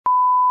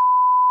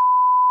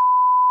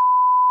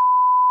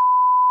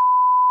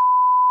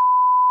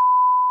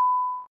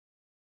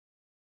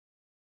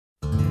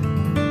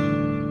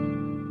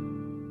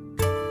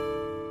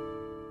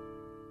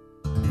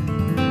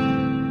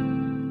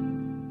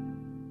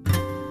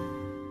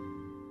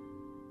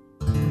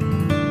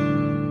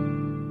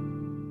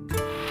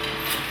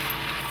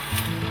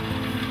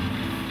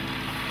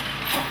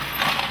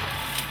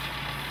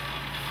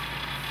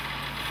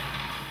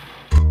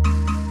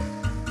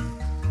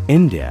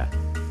India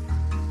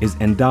is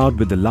endowed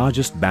with the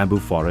largest bamboo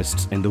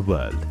forests in the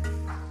world.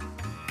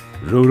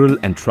 Rural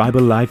and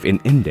tribal life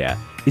in India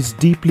is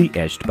deeply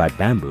etched by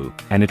bamboo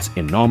and its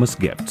enormous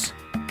gifts.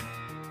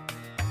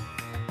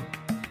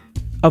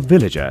 A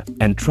villager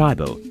and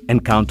tribal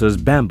encounters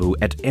bamboo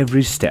at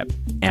every step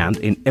and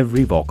in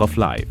every walk of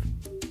life.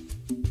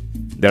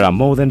 There are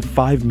more than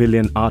 5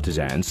 million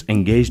artisans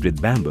engaged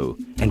with bamboo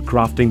and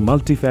crafting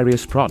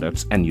multifarious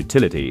products and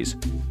utilities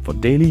for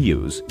daily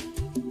use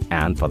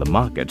and for the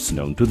markets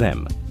known to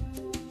them.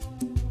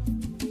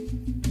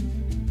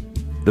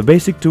 The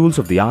basic tools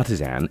of the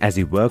artisan as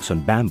he works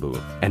on bamboo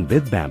and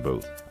with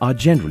bamboo are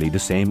generally the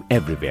same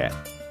everywhere.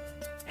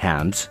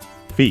 Hands,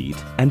 feet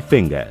and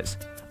fingers,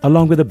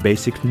 along with a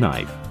basic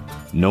knife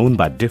known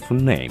by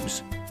different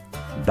names: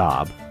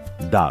 dab,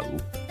 dau,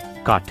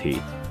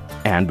 kathi,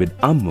 and with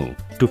ammu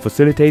to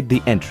facilitate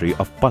the entry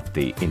of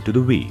patti into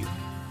the weave.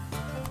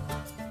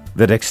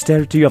 The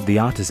dexterity of the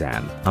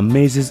artisan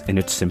amazes in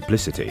its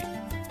simplicity,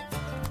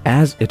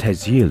 as it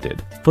has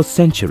yielded for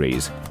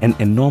centuries an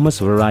enormous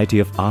variety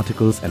of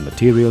articles and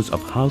materials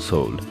of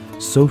household,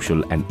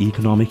 social and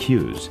economic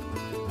use.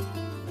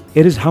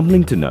 It is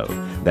humbling to know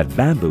that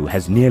bamboo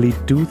has nearly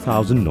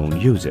 2,000 known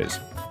uses.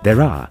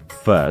 There are,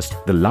 first,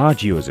 the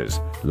large uses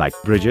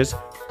like bridges,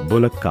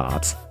 bullock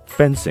carts,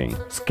 fencing,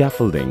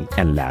 scaffolding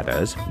and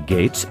ladders,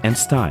 gates and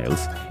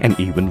stiles, and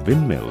even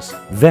windmills.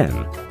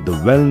 Then, the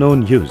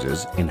well-known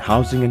uses in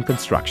housing and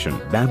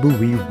construction: bamboo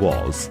weave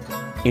walls,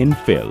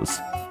 infills,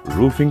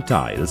 roofing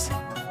tiles,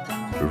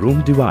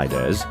 room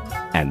dividers,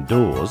 and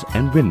doors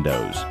and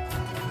windows.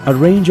 A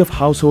range of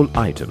household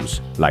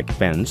items like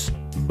pens,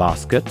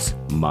 baskets,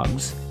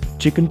 mugs,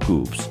 chicken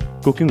coops,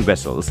 cooking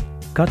vessels,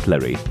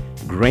 cutlery,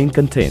 grain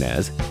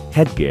containers,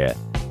 headgear,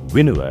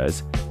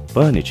 winnowers,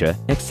 furniture,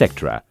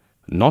 etc.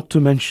 Not to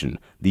mention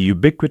the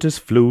ubiquitous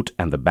flute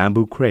and the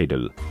bamboo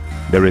cradle.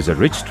 There is a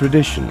rich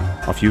tradition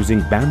of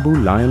using bamboo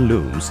lion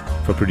looms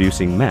for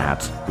producing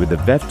mats with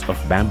the weft of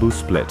bamboo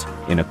split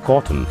in a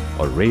cotton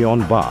or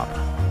rayon bark.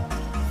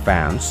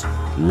 Fans,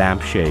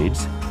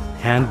 lampshades,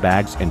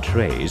 handbags and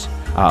trays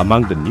are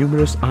among the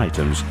numerous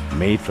items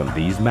made from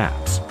these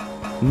mats.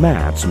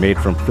 Mats made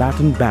from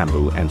flattened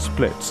bamboo and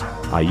splits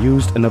are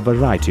used in a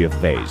variety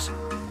of ways,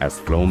 as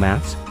floor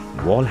mats,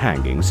 wall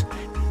hangings,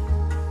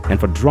 and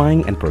for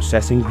drying and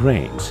processing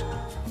grains.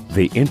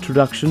 The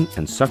introduction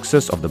and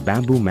success of the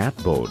bamboo mat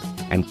board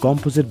and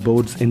composite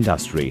boards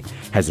industry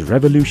has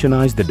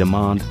revolutionized the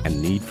demand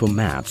and need for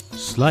mats,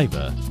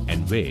 sliver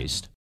and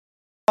waste.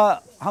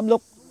 हम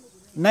लोग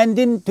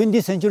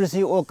 19वीं century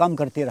से वो काम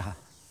करते रहा,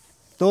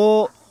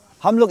 तो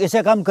हम लोग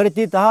ऐसे काम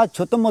करते था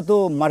छोटे मोटे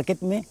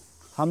मार्केट में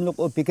हम लोग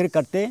वो बिक्री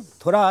करते,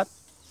 थोड़ा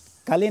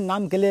खाली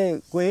नाम के लिए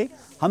कोई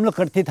हम लोग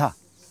करते था।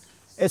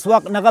 इस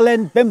वक्त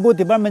नागालैंड बैम्बू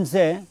डिपार्टमेंट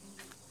से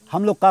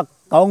हम लोग का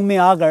गाँव में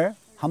आकर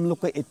हम लोग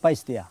को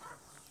एडवाइस दिया,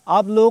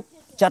 आप लोग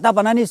छाता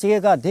बनाने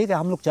सीखेगा, ठीक है,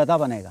 हम लोग छाता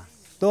बनेगा,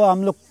 तो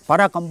हम लोग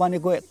बड़ा कंपनी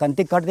को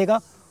कांटेक्ट कर देगा,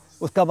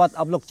 उसका बाद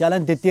आप लोग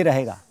चैलेंज देते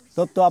रहेगा,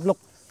 तो आप लोग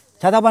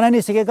छाता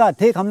बनाने सीखेगा,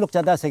 ठीक, हम लोग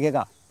छाता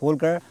सीखेगा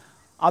बोलकर,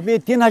 अब ये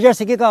 3000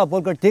 सीखेगा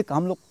बोलकर, ठीक,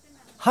 हम लोग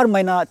हर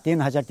महीना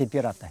 3000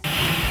 देते रहता है।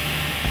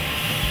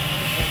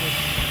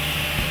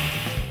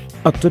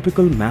 A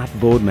typical mat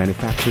board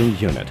manufacturing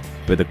unit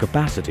with a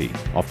capacity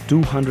of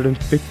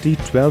 250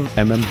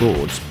 12mm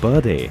boards per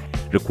day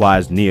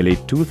requires nearly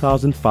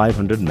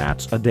 2,500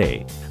 mats a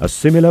day. A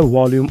similar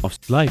volume of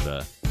sliver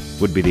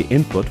would be the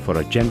input for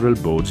a general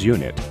boards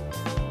unit.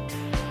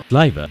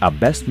 Slivers are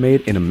best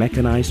made in a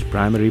mechanized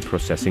primary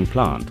processing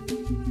plant,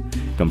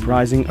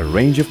 comprising a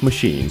range of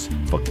machines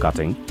for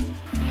cutting,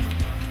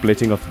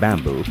 splitting of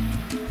bamboo,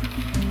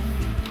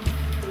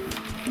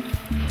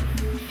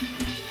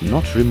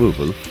 knot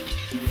removal,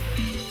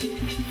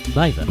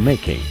 sliver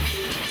making.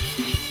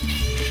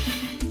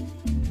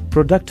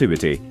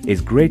 Productivity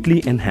is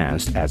greatly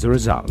enhanced as a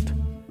result.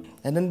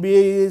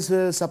 NNBA is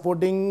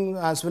supporting,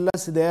 as well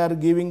as they are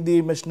giving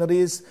the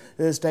machineries,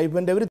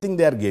 stipend, everything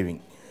they are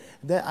giving.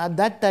 At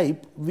that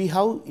type, we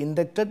have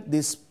inducted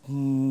these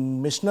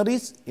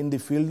machineries in the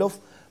field of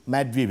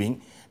mat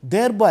weaving.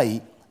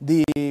 Thereby,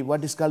 the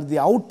what is called the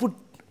output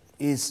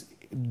is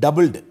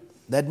doubled.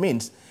 That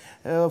means,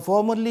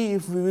 formerly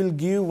if we will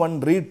give one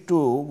reed to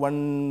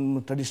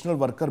one traditional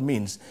worker,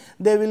 means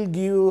they will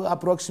give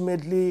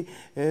approximately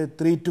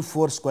 3 to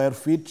 4 square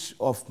feet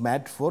of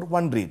mat for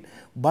one reed.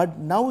 But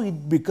now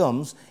it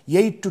becomes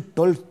 8 to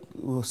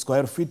 12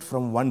 square feet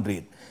from one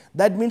reed.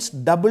 That means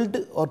doubled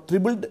or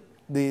tripled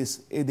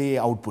the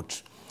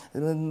output.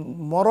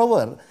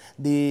 Moreover,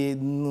 the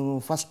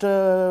first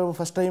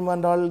time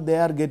and all, they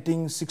are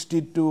getting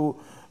 60 to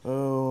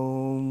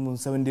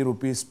 70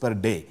 rupees per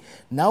day.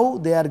 Now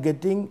they are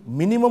getting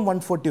minimum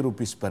 140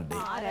 rupees per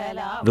day.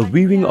 The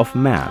weaving of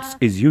mats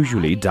is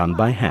usually done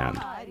by hand.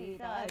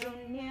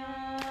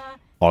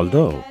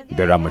 Although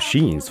there are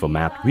machines for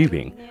mat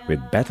weaving with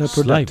better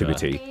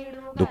productivity,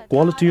 the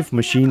quality of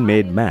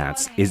machine-made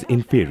mats is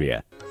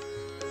inferior.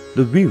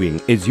 The weaving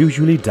is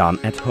usually done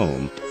at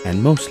home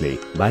and mostly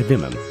by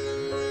women.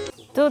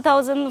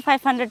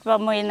 2,500 pa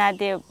mo ina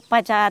de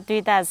pacha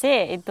tuita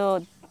se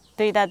ito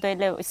tuita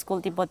toile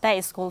school ti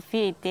bota school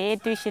fee te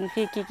tuition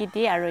fee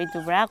kiki aro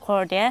itu bra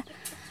khorde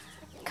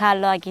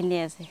khalo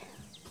agine ase.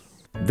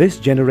 This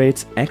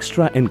generates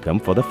extra income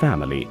for the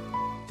family.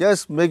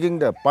 Just making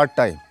the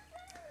part-time.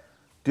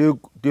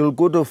 They'll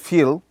go to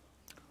field.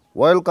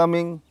 While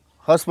coming,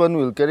 husband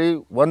will carry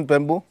one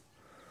bamboo.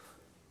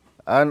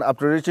 And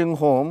after reaching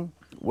home,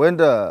 when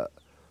the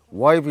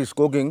wife is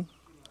cooking,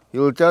 he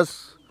will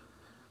just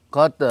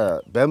cut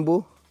the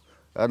bamboo.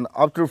 And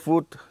after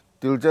food,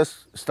 they'll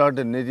just start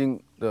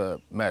knitting the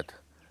mat.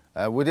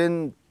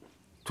 Within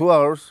 2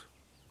 hours,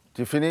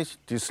 they finish,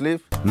 they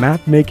sleep.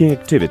 Mat making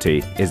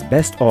activity is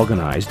best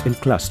organized in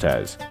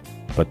clusters.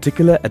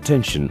 Particular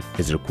attention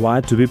is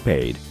required to be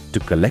paid to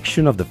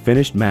collection of the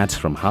finished mats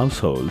from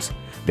households,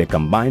 their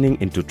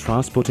combining into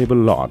transportable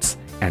lots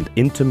and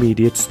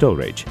intermediate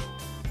storage.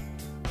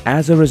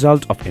 As a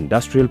result of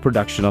industrial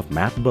production of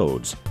mat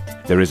boards,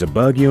 there is a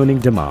burgeoning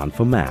demand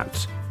for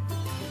mats.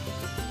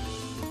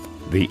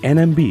 The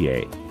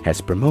NMBA has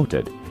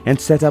promoted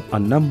and set up a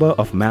number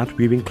of mat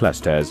weaving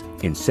clusters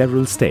in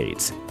several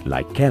states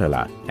like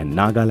Kerala and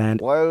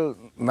Nagaland. While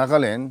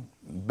Nagaland,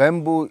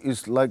 bamboo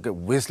is like a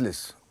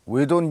wasteless.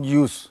 We don't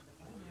use.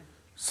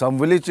 Some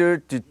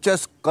villagers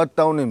just cut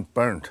down and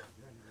burnt.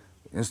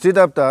 Instead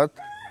of that,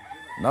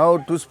 now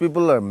those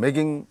people are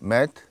making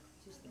mat,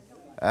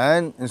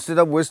 and instead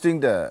of wasting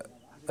the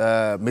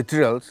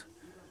materials,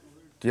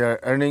 they are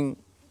earning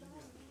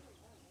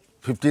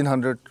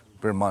 1,500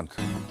 per month.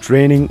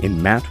 Training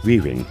in mat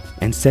weaving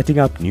and setting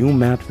up new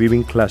mat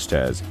weaving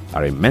clusters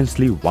are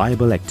immensely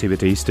viable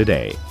activities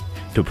today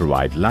to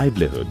provide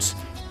livelihoods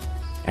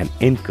and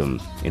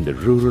income in the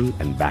rural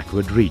and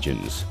backward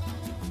regions.